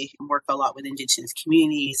that they work a lot with Indigenous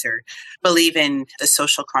communities or believe in the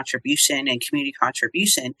social contribution and community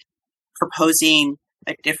contribution, proposing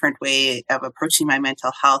a different way of approaching my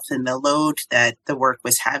mental health and the load that the work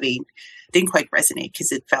was having didn't quite resonate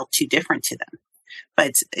because it felt too different to them. But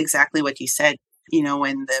it's exactly what you said,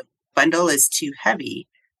 when the bundle is too heavy,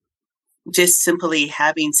 just simply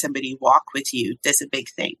having somebody walk with you does a big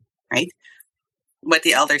thing, right? What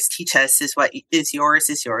the elders teach us is what is yours,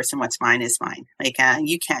 and what's mine is mine. Like,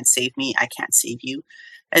 you can't save me, I can't save you.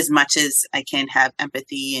 As much as I can have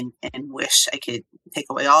empathy and wish I could take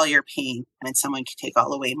away all your pain and someone could take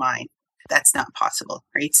all away mine, that's not possible,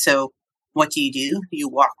 right? So what do? You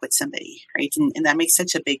walk with somebody, right? And that makes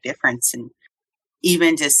such a big difference. And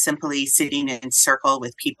even just simply sitting in circle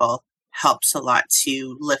with people helps a lot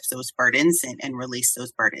to lift those burdens and release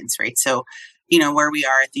those burdens, right? So, where we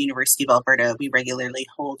are at the University of Alberta, we regularly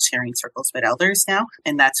hold sharing circles with elders now.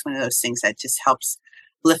 And that's one of those things that just helps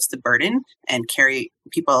lift the burden and carry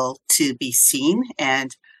people to be seen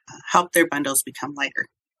and help their bundles become lighter.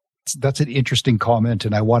 That's an interesting comment,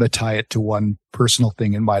 and I want to tie it to one personal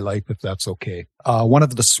thing in my life, if that's okay. One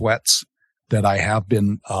of the sweats that I have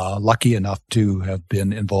been lucky enough to have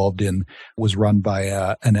been involved in was run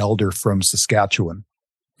by an elder from Saskatchewan,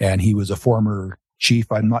 and he was a former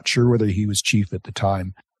chief. I'm not sure whether he was chief at the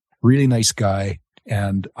time. Really nice guy,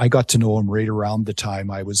 and I got to know him right around the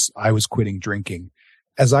time I was quitting drinking.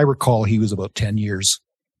 As I recall, he was about 10 years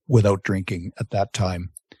without drinking at that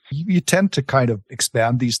time. You tend to kind of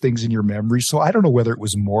expand these things in your memory. So I don't know whether it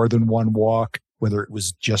was more than one walk, whether it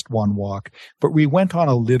was just one walk, but we went on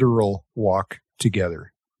a literal walk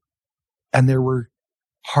together and there were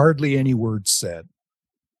hardly any words said.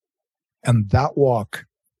 And that walk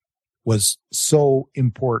was so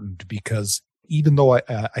important because even though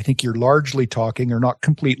I think you're largely talking, or not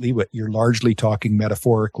completely, but you're largely talking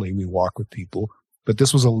metaphorically, we walk with people, but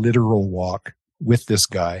this was a literal walk with this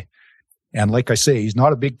guy. And like I say, he's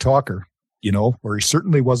not a big talker, or he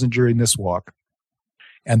certainly wasn't during this walk.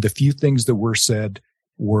 And the few things that were said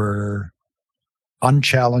were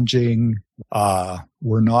unchallenging,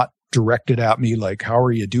 were not directed at me like, how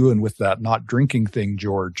are you doing with that not drinking thing,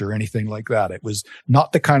 George, or anything like that. It was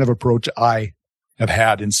not the kind of approach I have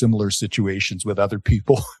had in similar situations with other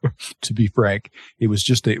people, to be frank. It was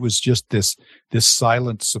just this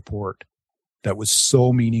silent support that was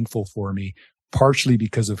so meaningful for me. Partially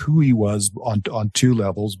because of who he was on two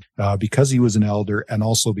levels, because he was an elder and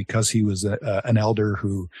also because he was an elder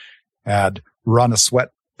who had run a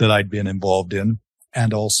sweat that I'd been involved in.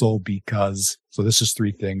 And also because, so this is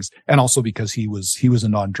three things, and also because he was a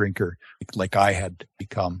non-drinker like I had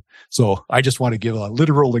become. So I just want to give a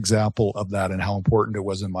literal example of that and how important it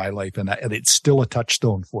was in my life. And it's still a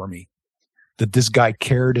touchstone for me that this guy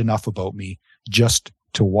cared enough about me just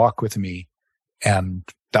to walk with me. And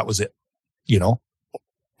that was it.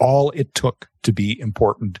 All it took to be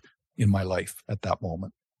important in my life at that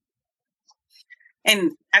moment.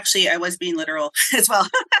 And actually, I was being literal as well.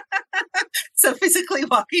 So physically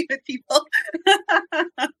walking with people.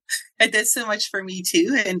 It did so much for me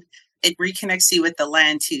too. And it reconnects you with the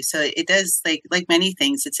land too. So it does, like many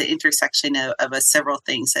things, it's an intersection of several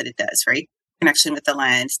things that it does, right? Connection with the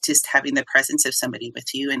land, just having the presence of somebody with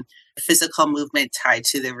you, and physical movement tied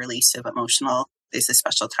to the release of emotional. There's a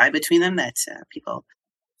special tie between them that people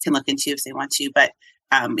can look into if they want to. But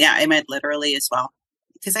yeah, I meant literally as well,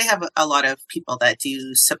 because I have a lot of people that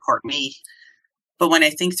do support me. But when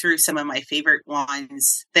I think through some of my favorite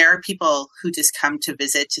ones, there are people who just come to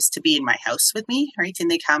visit just to be in my house with me, right?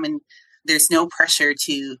 And they come and there's no pressure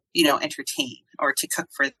to, entertain or to cook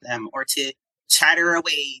for them or to chatter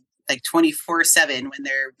away like 24/7 when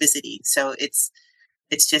they're visiting. So it's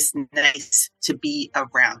just nice to be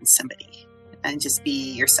around somebody and just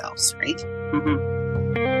be yourselves, right? Mm-hmm.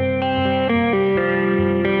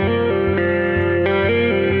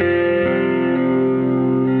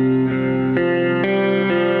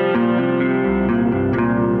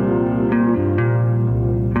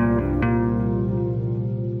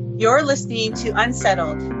 You're listening to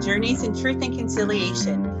Unsettled, Journeys in Truth and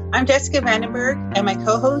Conciliation. I'm Jessica Vandenberg, and my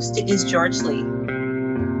co-host is George Lee.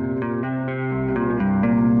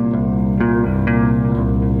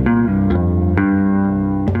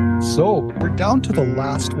 So we're down to the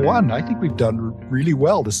last one. I think we've done really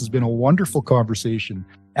well. This has been a wonderful conversation.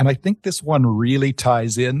 And I think this one really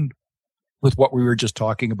ties in with what we were just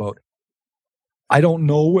talking about. I don't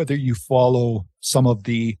know whether you follow some of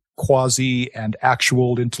the quasi and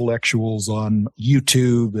actual intellectuals on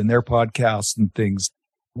YouTube and their podcasts and things.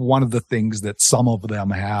 One of the things that some of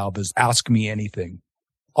them have is Ask Me Anything.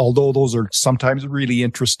 Although those are sometimes really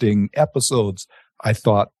interesting episodes, I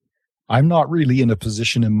thought, I'm not really in a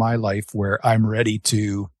position in my life where I'm ready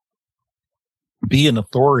to be an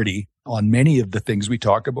authority on many of the things we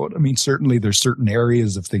talk about. I mean, certainly there's certain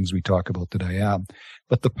areas of things we talk about that I am,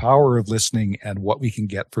 but the power of listening and what we can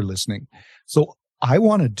get for listening. So I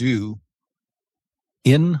want to do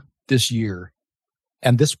in this year,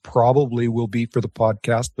 and this probably will be for the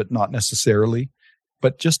podcast, but not necessarily,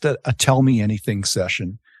 but just a tell me anything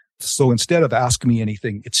session. So instead of ask me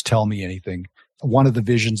anything, it's tell me anything. One of the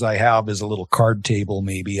visions I have is a little card table,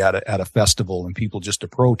 maybe at a festival, and people just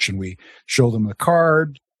approach and we show them the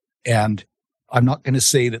card. And I'm not going to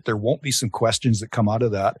say that there won't be some questions that come out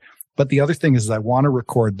of that. But the other thing is I want to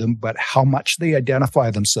record them, but how much they identify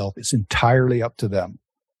themselves is entirely up to them.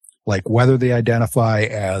 Like whether they identify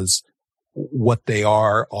as what they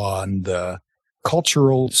are on the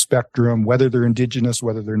cultural spectrum, whether they're Indigenous,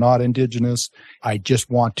 whether they're not Indigenous. I just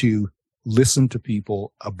want to listen to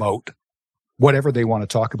people about whatever they want to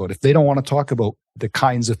talk about. If they don't want to talk about the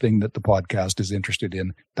kinds of thing that the podcast is interested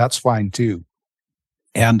in, that's fine too.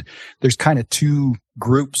 And there's kind of two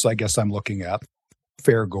groups, I guess I'm looking at.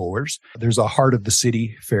 Fair goers. There's a Heart of the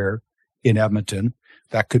City fair in Edmonton.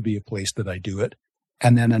 That could be a place that I do it.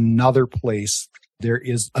 And then another place, there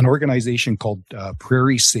is an organization called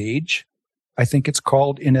Prairie Sage, I think it's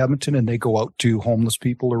called, in Edmonton, and they go out to homeless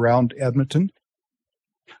people around Edmonton.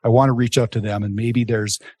 I want to reach out to them, and maybe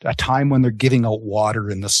there's a time when they're giving out water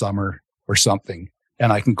in the summer or something,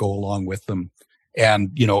 and I can go along with them.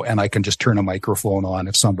 And, and I can just turn a microphone on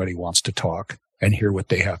if somebody wants to talk and hear what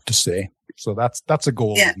they have to say. So that's a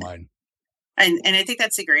goal of mine. And I think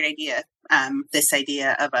that's a great idea. This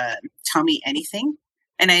idea of a tell me anything.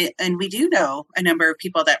 And we do know a number of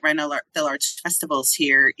people that run the large festivals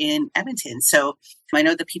here in Edmonton. So I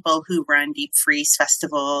know the people who run Deep Freeze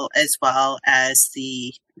Festival as well as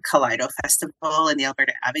the Kaleido Festival in the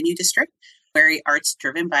Alberta Avenue District. Very arts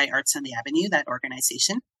driven by Arts on the Avenue, that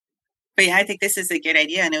organization. But yeah, I think this is a good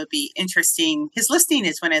idea, and it would be interesting because listening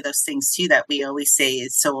is one of those things too that we always say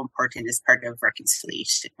is so important as part of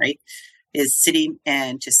reconciliation, right? Is sitting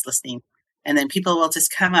and just listening. And then people will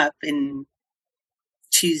just come up and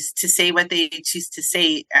choose to say what they choose to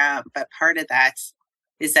say. But part of that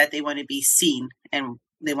is that they want to be seen and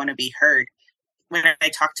they want to be heard. When I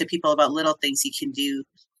talk to people about little things you can do,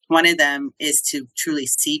 one of them is to truly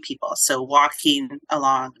see people. So walking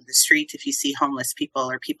along the street, if you see homeless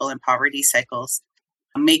people or people in poverty cycles,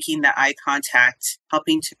 making the eye contact,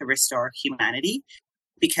 helping to restore humanity.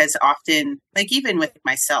 Because often, like even with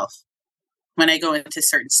myself, when I go into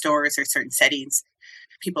certain stores or certain settings,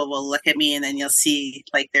 people will look at me and then you'll see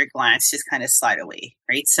like their glance just kind of slide away,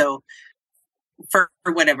 right? So for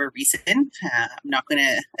whatever reason, I'm not going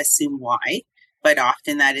to assume why, but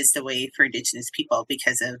often that is the way for Indigenous people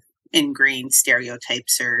because of ingrained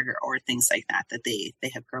stereotypes or things like that they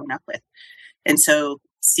have grown up with. And so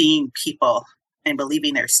seeing people and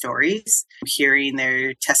believing their stories, hearing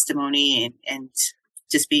their testimony and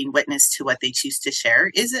just being witness to what they choose to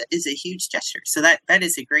share is a huge gesture. So that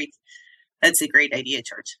is a great idea,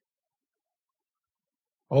 George.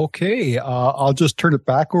 Okay, I'll just turn it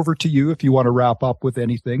back over to you if you want to wrap up with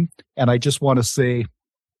anything. And I just want to say,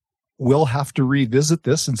 we'll have to revisit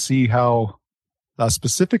this and see how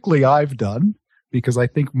specifically I've done, because I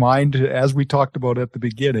think mine, as we talked about at the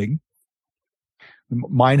beginning,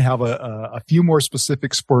 mine have a few more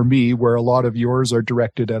specifics for me, where a lot of yours are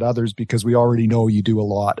directed at others, because we already know you do a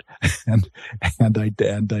lot. and I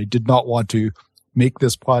did not want to make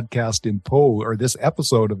this podcast impose, or this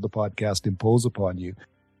episode of the podcast impose upon you.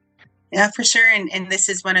 Yeah, for sure. And this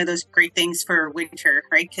is one of those great things for winter,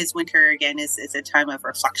 right? Because winter, again, is a time of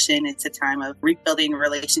reflection. It's a time of rebuilding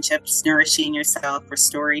relationships, nourishing yourself,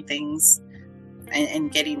 restoring things,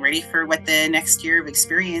 and getting ready for what the next year of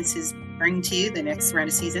experiences bring to you, the next round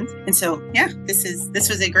of seasons. And so, yeah, this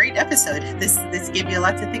was a great episode. This gave you a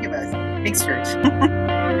lot to think about. Thanks, George.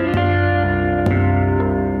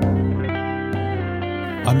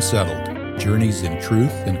 Unsettled, Journeys in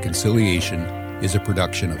Truth and Conciliation is a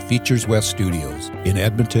production of Features West Studios in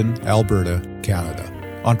Edmonton, Alberta, Canada,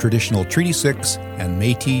 on traditional Treaty 6 and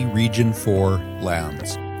Métis Region 4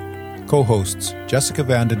 lands. Co-hosts Jessica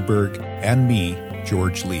Vandenberg and me,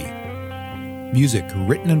 George Lee. Music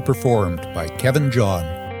written and performed by Kevin John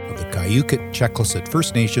of the Cayucit Checklisset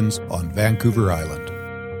First Nations on Vancouver Island.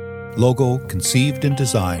 Logo conceived and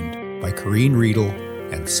designed by Corrine Riedel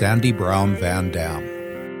and Sandy Brown Van Dam.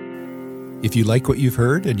 If you like what you've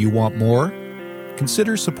heard and you want more,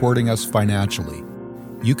 consider supporting us financially.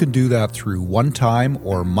 You can do that through one-time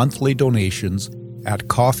or monthly donations at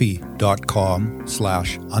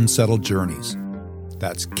ko-fi.com/unsettledjourneys.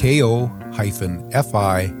 That's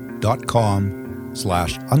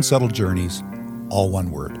ko-fi.com/unsettledjourneys, all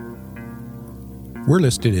one word. We're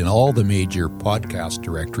listed in all the major podcast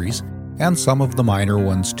directories and some of the minor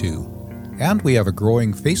ones too. And we have a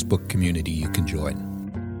growing Facebook community you can join.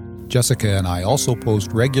 Jessica and I also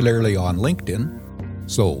post regularly on LinkedIn,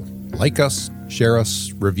 so like us, share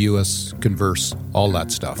us, review us, converse, all that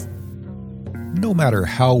stuff. No matter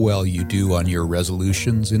how well you do on your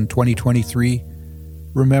resolutions in 2023,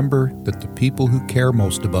 remember that the people who care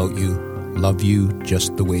most about you love you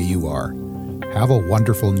just the way you are. Have a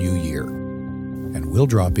wonderful new year. And we'll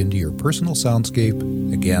drop into your personal soundscape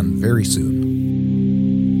again very soon.